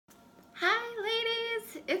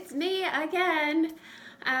it's me again.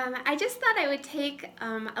 I just thought I would take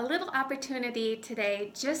a little opportunity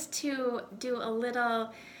today just to do a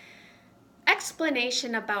little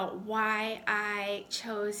explanation about why I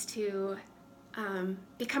chose to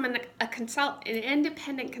become an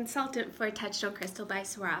independent consultant for Touchstone Crystal by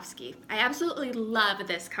Swarovski. I absolutely love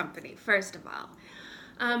this company, first of all,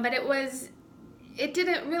 but it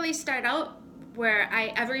didn't really start out where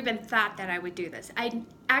I ever even thought that I would do this. I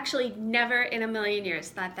actually never in a million years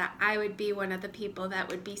thought that I would be one of the people that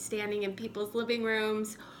would be standing in people's living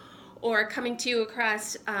rooms or coming to you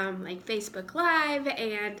across like Facebook Live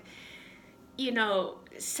and,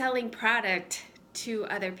 selling product to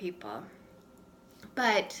other people.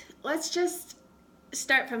 But let's just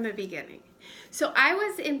start from the beginning. So I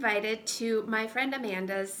was invited to my friend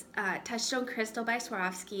Amanda's Touchstone Crystal by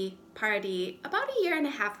Swarovski party about a year and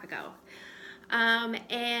a half ago.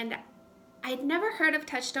 And I'd never heard of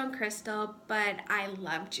Touchstone Crystal, but I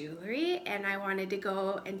love jewelry and I wanted to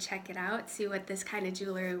go and check it out, see what this kind of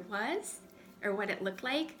jewelry was or what it looked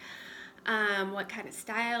like, what kind of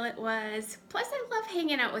style it was. Plus I love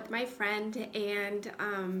hanging out with my friend, and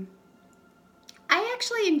I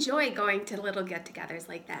actually enjoy going to little get-togethers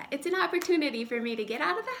like that. It's an opportunity for me to get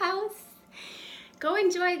out of the house, go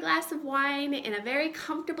enjoy a glass of wine in a very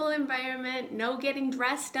comfortable environment, no getting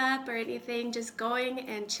dressed up or anything, just going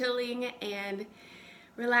and chilling and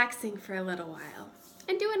relaxing for a little while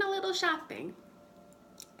and doing a little shopping.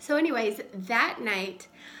 So anyways, that night,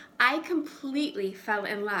 I completely fell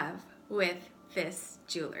in love with this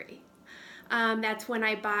jewelry. That's when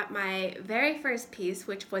I bought my very first piece,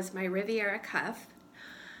 which was my Riviera cuff.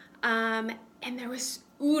 And there was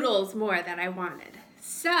oodles more that I wanted.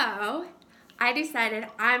 So I decided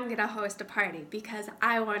I'm gonna host a party because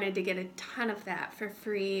I wanted to get a ton of that for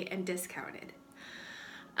free and discounted.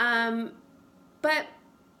 But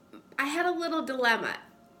I had a little dilemma.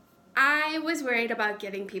 I was worried about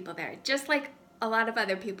getting people there, just like a lot of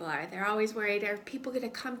other people are. They're always worried, are people gonna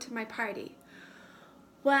come to my party?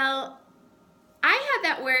 Well, I had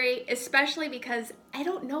that worry especially because I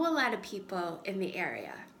don't know a lot of people in the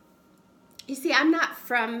area. You see, I'm not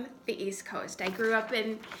from the East Coast. I grew up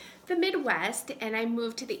in the Midwest, and I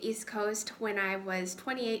moved to the East Coast when I was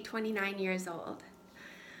 28, 29 years old.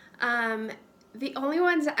 The only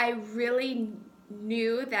ones I really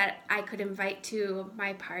knew that I could invite to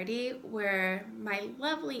my party were my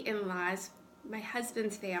lovely in-laws, my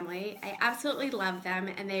husband's family. I absolutely love them,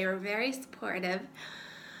 and they were very supportive.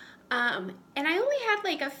 And I only had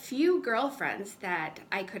like a few girlfriends that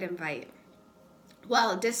I could invite.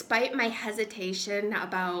 Well, despite my hesitation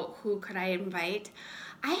about who could I invite,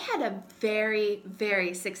 I had a very,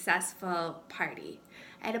 very successful party.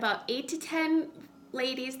 I had about 8 to 10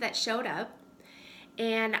 ladies that showed up,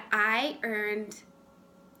 and I earned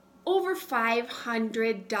over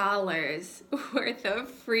 $500 worth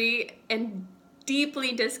of free and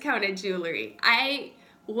deeply discounted jewelry. I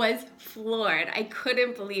was floored. I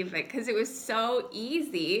couldn't believe it because it was so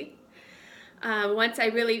easy. Once I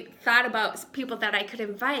really thought about people that I could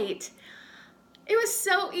invite, it was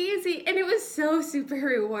so easy and it was so super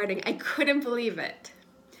rewarding. I couldn't believe it.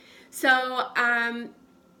 So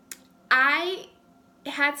I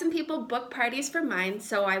had some people book parties for mine,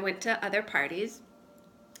 so I went to other parties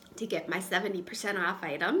to get my 70% off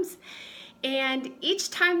items. And each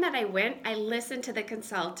time that I went, I listened to the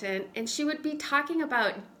consultant, and she would be talking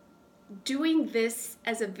about doing this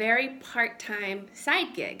as a very part-time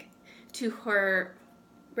side gig to her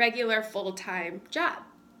regular full-time job.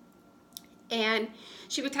 And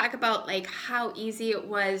she would talk about like how easy it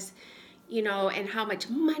was, and how much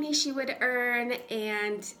money she would earn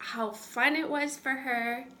and how fun it was for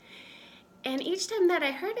her. And each time that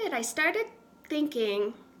I heard it, I started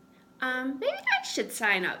thinking, maybe I should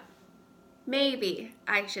sign up. Maybe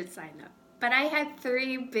I should sign up. But I had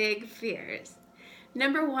 3 big fears.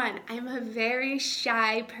 Number 1, I'm a very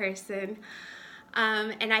shy person,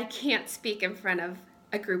 and I can't speak in front of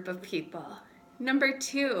a group of people. Number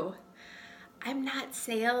 2, I'm not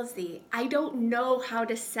salesy. I don't know how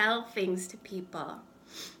to sell things to people.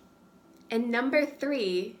 And number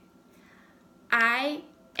 3, I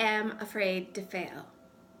am afraid to fail.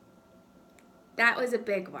 That was a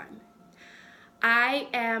big one. I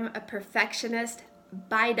am a perfectionist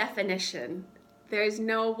by definition. There's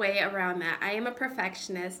no way around that. I am a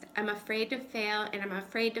perfectionist. I'm afraid to fail, and I'm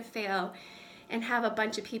afraid to fail and have a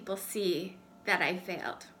bunch of people see that I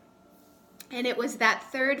failed. And it was that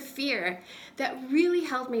 3rd fear that really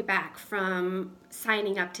held me back from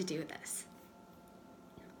signing up to do this.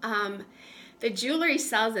 The jewelry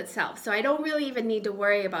sells itself, so I don't really even need to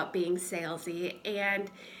worry about being salesy. And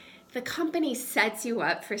the company sets you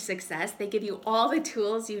up for success. They give you all the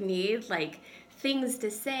tools you need, like things to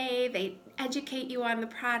say, they educate you on the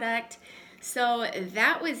product. So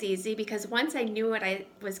that was easy because once I knew what I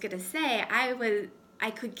was going to say,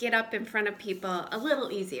 I could get up in front of people a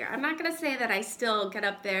little easier. I'm not going to say that I still get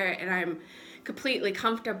up there and I'm completely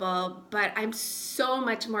comfortable, but I'm so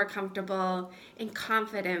much more comfortable and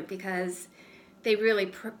confident because they really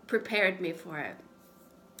prepared me for it.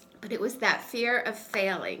 But it was that fear of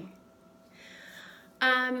failing.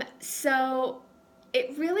 So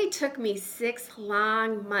it really took me 6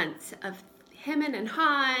 long months of hemming and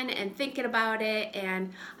hawing and thinking about it,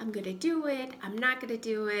 and I'm gonna do it, I'm not gonna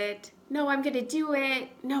do it, no, I'm gonna do it,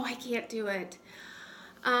 no, I can't do it.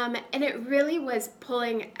 And it really was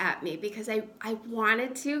pulling at me because I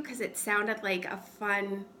wanted to, because it sounded like a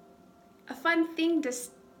fun thing,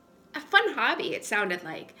 a fun hobby it sounded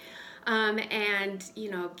like. And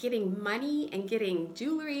getting money and getting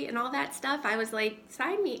jewelry and all that stuff, I was like,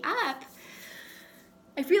 sign me up.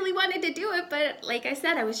 I really wanted to do it, but like I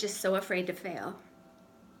said, I was just so afraid to fail.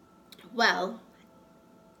 Well,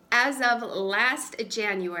 as of last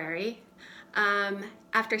January,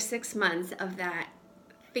 after 6 months of that,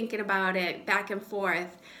 thinking about it back and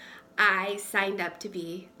forth, I signed up to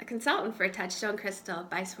be a consultant for Touchstone Crystal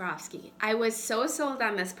by Swarovski. I was so sold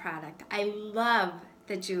on this product. I love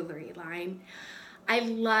the jewelry line. I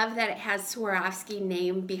love that it has Swarovski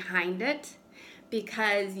name behind it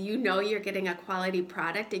because you're getting a quality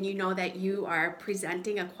product and you know that you are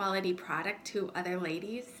presenting a quality product to other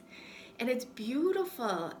ladies. And it's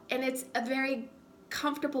beautiful and it's a very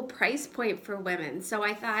comfortable price point for women. So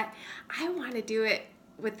I thought, I want to do it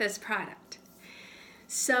with this product.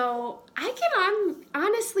 So I can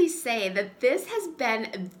honestly say that this has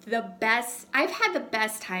been the best. I've had the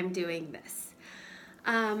best time doing this.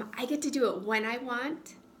 I get to do it when I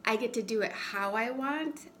want, I get to do it how I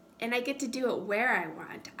want, and I get to do it where I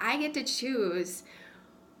want. I get to choose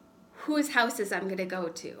whose houses I'm going to go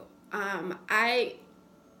to. I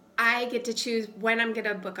get to choose when I'm going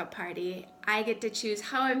to book a party. I get to choose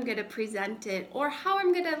how I'm going to present it or how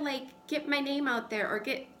I'm going to get my name out there or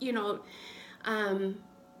get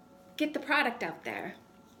the product out there.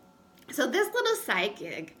 So this little side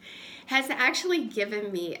gig has actually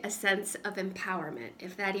given me a sense of empowerment,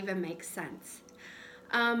 if that even makes sense.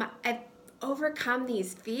 I've overcome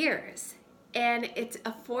these fears, and it's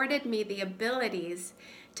afforded me the abilities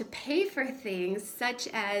to pay for things such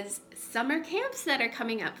as summer camps that are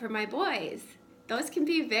coming up for my boys. Those can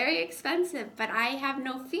be very expensive, but I have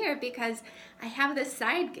no fear because I have this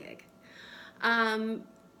side gig.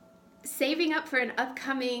 Saving up for an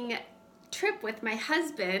upcoming trip with my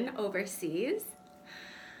husband overseas.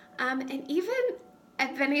 And even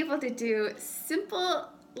I've been able to do simple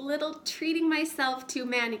little treating myself to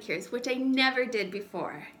manicures, which I never did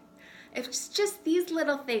before. It's just these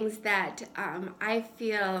little things that I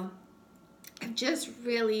feel I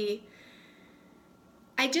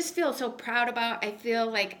just feel so proud about. I feel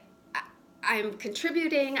like I'm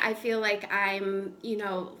contributing. I feel like I'm,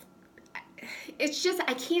 it's just,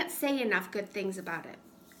 I can't say enough good things about it.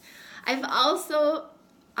 I've also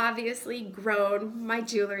obviously grown my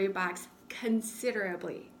jewelry box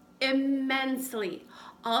considerably, immensely.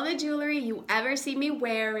 All the jewelry you ever see me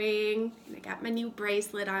wearing, and I got my new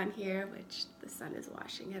bracelet on here, which the sun is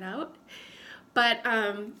washing it out. But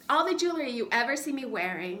all the jewelry you ever see me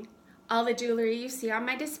wearing, all the jewelry you see on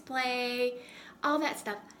my display, all that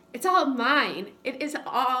stuff, it's all mine. It is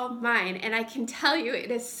all mine. And I can tell you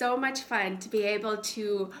it is so much fun to be able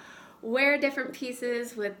to wear different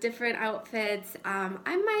pieces with different outfits. I'm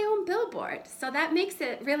my own billboard, so that makes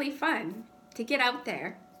it really fun to get out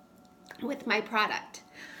there with my product.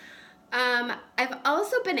 I've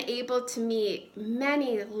also been able to meet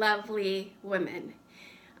many lovely women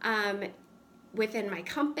within my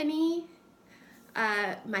company,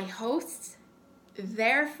 my hosts,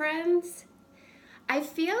 their friends. I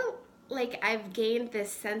feel like I've gained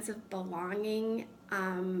this sense of belonging,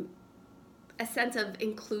 a sense of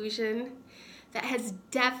inclusion that has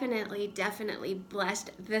definitely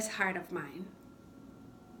blessed this heart of mine.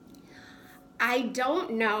 I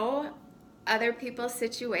don't know other people's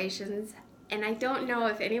situations, and I don't know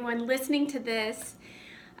if anyone listening to this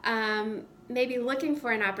may be looking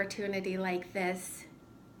for an opportunity like this.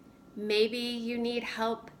 Maybe you need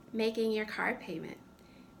help making your car payment.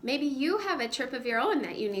 Maybe you have a trip of your own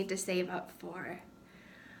that you need to save up for.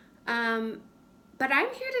 But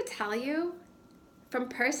I'm here to tell you, from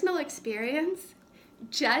personal experience,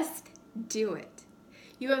 just do it.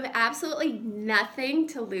 You have absolutely nothing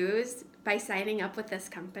to lose by signing up with this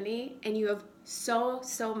company, and you have so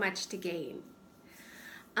much to gain.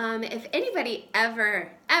 If anybody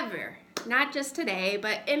ever, not just today,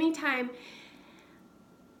 but anytime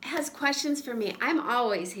has questions for me, I'm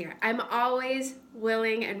always here. I'm always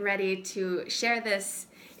willing and ready to share this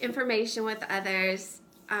information with others.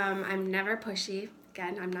 I'm never pushy.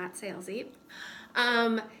 Again, I'm not salesy.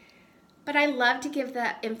 But I love to give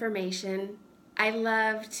the information. I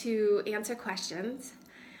love to answer questions.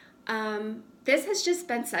 This has just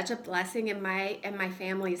been such a blessing in my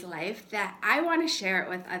family's life that I want to share it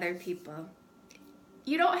with other people.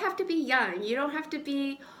 You don't have to be young. You don't have to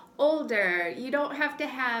be older. You don't have to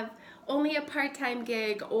have only a part-time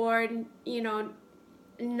gig or,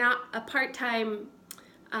 not a part-time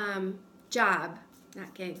job,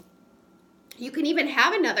 not gig. You can even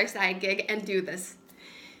have another side gig and do this.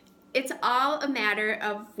 It's all a matter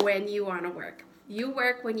of when you want to work. You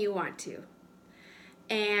work when you want to.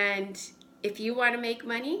 And if you want to make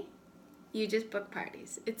money, you just book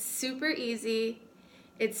parties. It's super easy.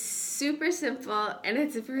 It's super simple, and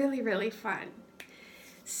it's really, really fun.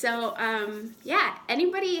 So,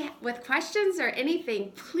 anybody with questions or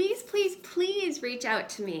anything, please, please, please reach out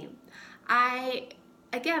to me. I,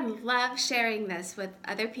 again, love sharing this with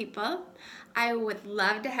other people. I would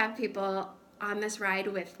love to have people on this ride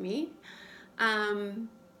with me. I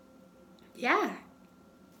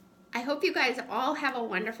hope you guys all have a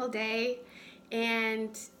wonderful day.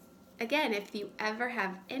 And again, if you ever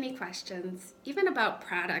have any questions, even about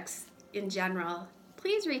products in general,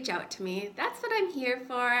 please reach out to me. That's what I'm here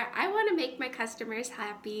for. I want to make my customers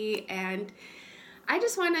happy, and I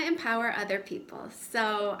just want to empower other people.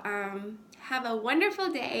 So have a wonderful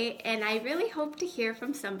day, and I really hope to hear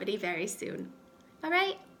from somebody very soon. All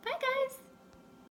right, bye guys.